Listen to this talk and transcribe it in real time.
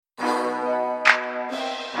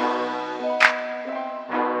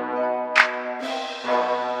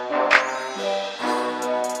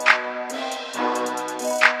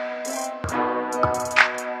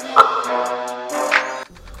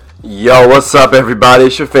Yo, what's up, everybody?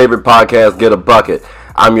 It's your favorite podcast, Get a Bucket.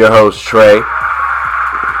 I'm your host, Trey.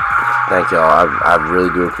 Thank y'all. I really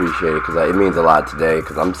do appreciate it because it means a lot today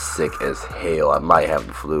because I'm sick as hell. I might have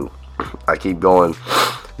the flu. I keep going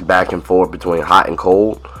back and forth between hot and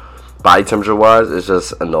cold. Body temperature-wise, it's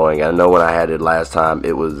just annoying. I know when I had it last time,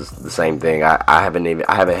 it was the same thing. I haven't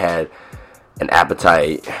had an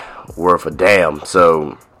appetite worth a damn,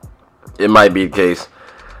 so it might be the case.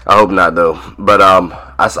 I hope not though. But I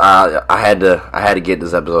had to get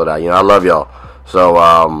this episode out. You know, I love y'all. So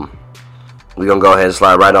we're gonna go ahead and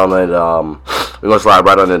slide right on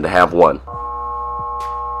into half one.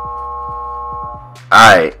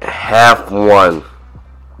 Alright, half one.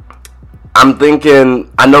 I'm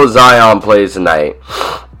thinking, I know Zion plays tonight.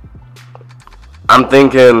 I'm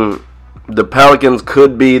thinking the Pelicans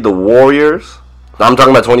could be the Warriors. I'm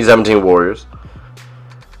talking about 2017 Warriors.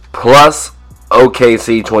 Plus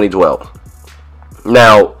OKC 2012.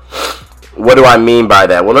 Now, what do I mean by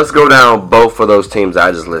that? Well, let's go down both of those teams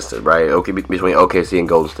I just listed, right? Between OKC and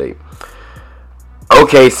Golden State.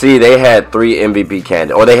 OKC, they had three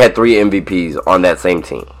MVPs on that same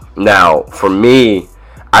team. Now, for me,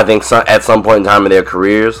 I think at some point in time in their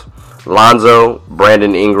careers, Lonzo,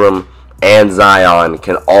 Brandon Ingram, and Zion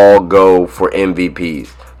can all go for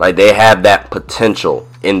MVPs. Like, they have that potential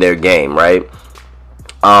in their game, right?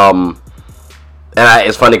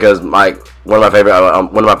 It's funny because one of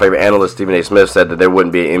my favorite analysts, Stephen A. Smith, said that there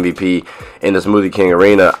wouldn't be an MVP in the Smoothie King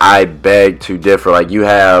arena. I beg to differ. Like, you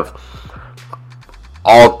have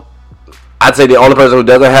I'd say the only person who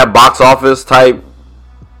doesn't have box office type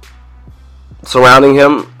surrounding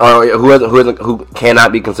him, who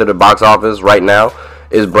cannot be considered box office right now,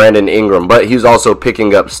 is Brandon Ingram. But he's also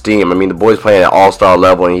picking up steam. I mean, the boy's playing at all-star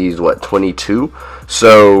level, and he's 22.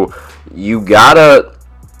 So you gotta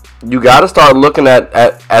start looking at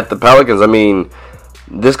the Pelicans. I mean,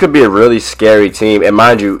 this could be a really scary team. And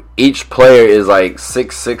mind you, each player is like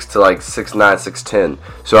 6'6" to like 6'9", 6'10".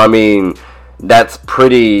 So I mean, that's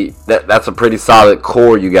a pretty solid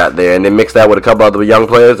core you got there. And then mix that with a couple other young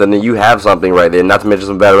players, and then you have something right there. Not to mention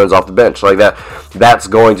some veterans off the bench like that. That's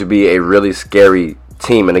going to be a really scary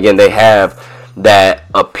team. And again, they have that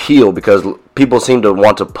appeal because people seem to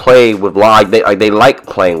want to play with they like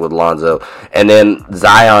playing with Lonzo, and then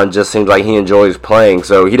Zion just seems like he enjoys playing,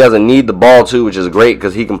 so he doesn't need the ball too, which is great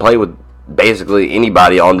because he can play with basically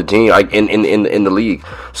anybody on the team, like in the league.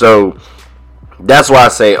 So that's why I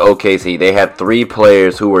say OKC. They had three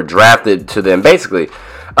players who were drafted to them basically.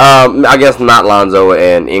 I guess not Lonzo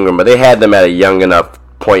and Ingram, but they had them at a young enough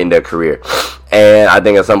point in their career. And I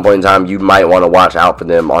think at some point in time, you might want to watch out for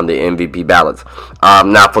them on the MVP ballots.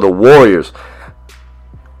 Now, for the Warriors,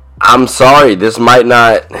 I'm sorry, this might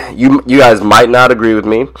not, you guys might not agree with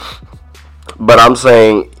me, but I'm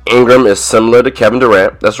saying Ingram is similar to Kevin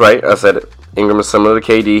Durant. That's right, I said it. Ingram is similar to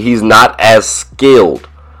KD. He's not as skilled,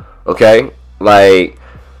 okay? I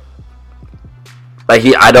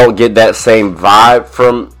don't get that same vibe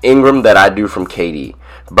from Ingram that I do from KD,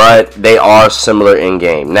 but they are similar in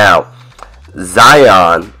game. Now,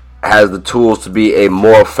 Zion has the tools to be a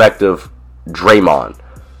more effective Draymond.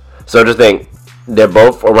 So just think, they're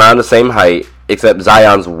both around the same height, except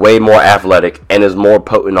Zion's way more athletic and is more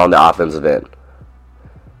potent on the offensive end.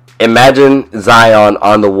 Imagine Zion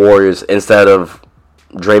on the Warriors instead of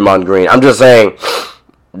Draymond Green. I'm just saying,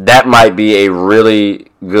 that might be a really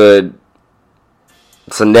good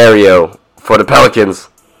scenario for the Pelicans,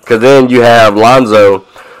 because then you have Lonzo,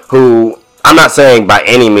 who, I'm not saying by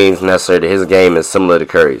any means necessarily his game is similar to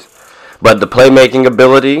Curry's, but the playmaking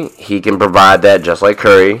ability, he can provide that just like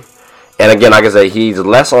Curry. And again, like I said, he's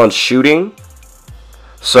less on shooting,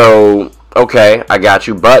 so okay, I got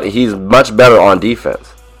you, but he's much better on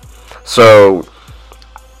defense. So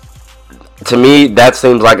to me, that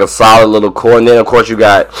seems like a solid little core. And then of course you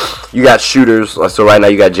got shooters. So right now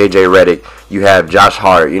you got JJ Redick, you have Josh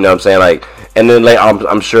Hart, you know what I'm saying, like. And then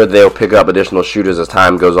I'm sure they'll pick up additional shooters as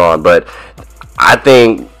time goes on. But I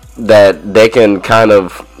think that they can kind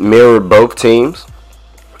of mirror both teams.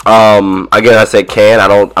 Again, I say can.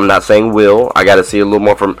 I'm not saying will. I got to see a little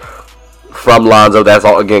more from Lonzo. That's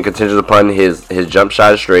all, again, contingent upon his jump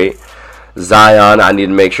shot is straight. Zion, I need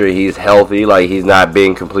to make sure he's healthy, like he's not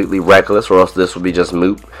being completely reckless, or else this will be just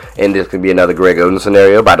moot. And this could be another Greg Oden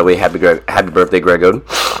scenario. By the way, happy birthday, Greg Oden.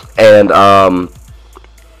 And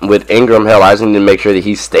with Ingram, hell, I just need to make sure that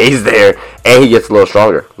he stays there and he gets a little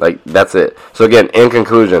stronger. Like, that's it. So again, in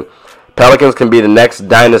conclusion, Pelicans can be the next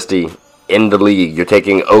dynasty in the league. You're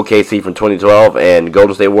taking OKC from 2012 and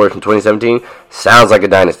Golden State Warriors from 2017. Sounds like a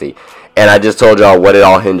dynasty. And I just told y'all what it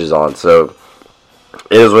all hinges on. So,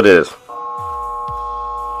 it is what it is.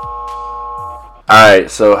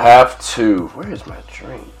 Alright, so half two. Where is my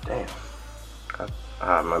drink? Damn.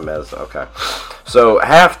 My medicine. Okay. So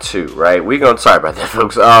half two, right? Sorry about that,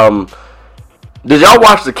 folks. Did y'all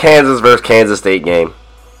watch the Kansas versus Kansas State game?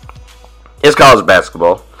 It's college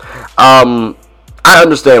basketball. I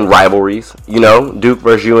understand rivalries. Duke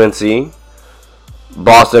versus UNC,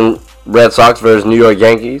 Boston Red Sox versus New York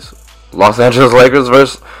Yankees, Los Angeles Lakers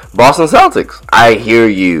versus Boston Celtics. I hear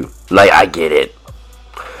you. I get it.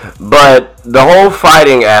 But the whole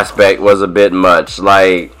fighting aspect was a bit much.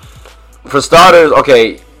 For starters,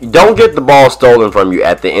 okay, don't get the ball stolen from you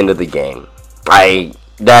at the end of the game.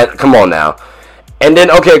 Come on now. And then,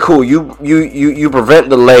 okay, cool, you prevent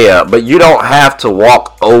the layup, but you don't have to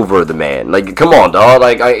walk over the man. Come on, dog.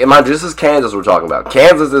 This is Kansas we're talking about.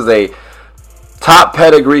 Kansas is a top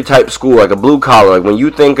pedigree type school, a blue collar. When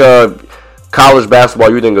you think of college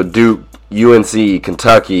basketball, you think of Duke, UNC,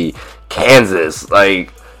 Kentucky, Kansas,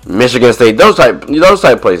 Michigan State, those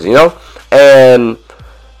type places, And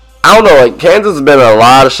I don't know, Kansas has been in a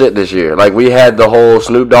lot of shit this year. We had the whole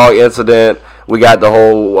Snoop Dogg incident. We got the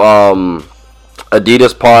whole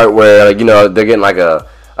Adidas part where they're getting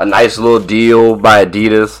a nice little deal by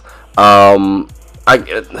Adidas.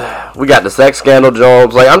 We got the sex scandal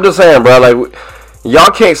jobs. I'm just saying, bro.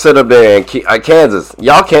 Y'all can't sit up there and keep Kansas.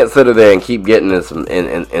 Y'all can't sit up there and keep getting in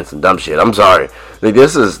some dumb shit. I'm sorry.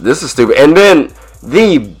 This is stupid. And then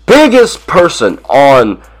the biggest person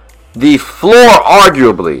on the floor,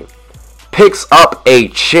 arguably, picks up a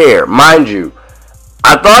chair. Mind you,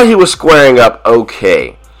 I thought he was squaring up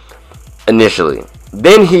okay initially.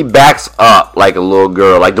 Then he backs up like a little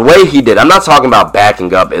girl. The way he did. I'm not talking about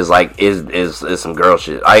backing up is some girl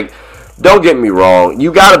shit. Don't get me wrong.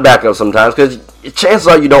 You gotta back up sometimes because chances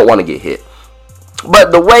are you don't want to get hit.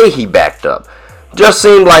 But the way he backed up just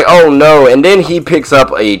seemed like, oh no. And then he picks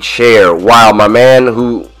up a chair while my man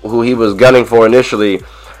who he was gunning for initially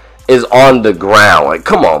is on the ground.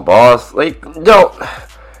 Come on, boss. Don't.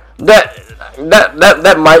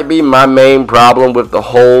 That might be my main problem with the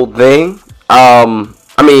whole thing. Don't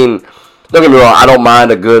get me wrong. I don't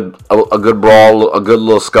mind a good brawl, a good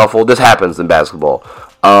little scuffle. This happens in basketball.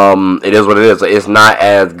 It is what it is. It's not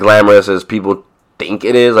as glamorous as people think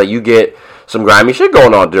it is. You get some grimy shit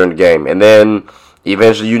going on during the game, and then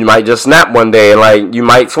eventually you might just snap one day, and you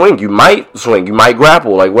might swing, you might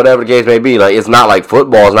grapple, whatever the case may be. It's not like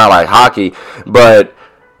football, it's not like hockey, but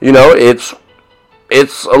it's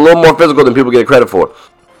a little more physical than people get credit for.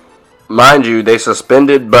 Mind you, they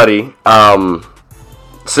suspended Buddy,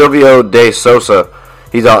 Silvio De Sousa.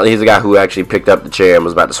 He's a guy who actually picked up the chair and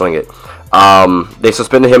was about to swing it. They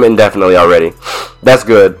suspended him indefinitely already. That's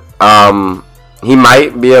good. He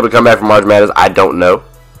might be able to come back from March Madness. I don't know.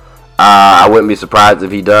 I wouldn't be surprised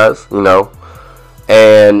if he does. And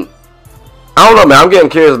I don't know, man. I'm getting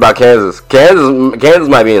curious about Kansas. Kansas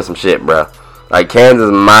might be in some shit, bro.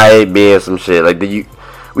 Kansas might be in some shit.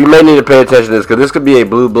 We may need to pay attention to this because this could be a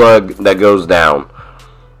blue blood that goes down,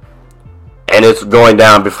 and it's going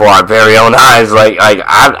down before our very own eyes.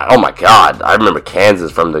 Oh my God, I remember Kansas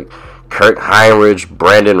from the Kirk Heinrich,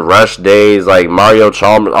 Brandon Rush days, Mario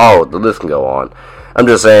Chalmers. Oh, the list can go on. I'm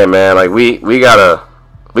just saying, man. We gotta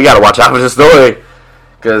watch out for this story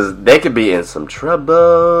because they could be in some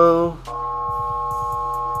trouble.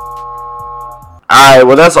 Alright,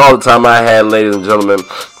 well, that's all the time I had, ladies and gentlemen.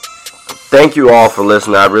 Thank you all for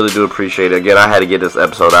listening. I really do appreciate it. Again, I had to get this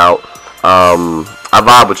episode out. I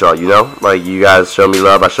vibe with y'all, you guys show me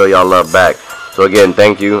love, I show y'all love back. So again,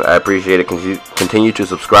 thank you. I appreciate it. Continue to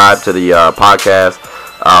subscribe to the podcast.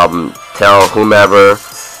 Tell whomever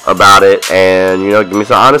about it, and give me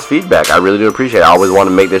some honest feedback. I really do appreciate it. I always want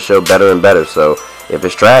to make this show better and better. So if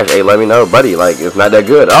it's trash, hey, let me know, buddy. It's not that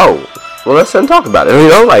good. Oh, well, let's sit and talk about it.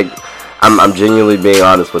 I'm genuinely being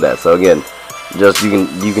honest with that. So again, just you can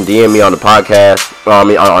DM me on the podcast, on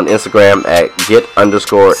Instagram at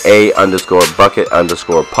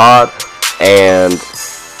get_a_bucket_pod, and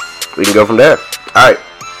we can go from there. All right,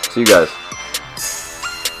 see you guys.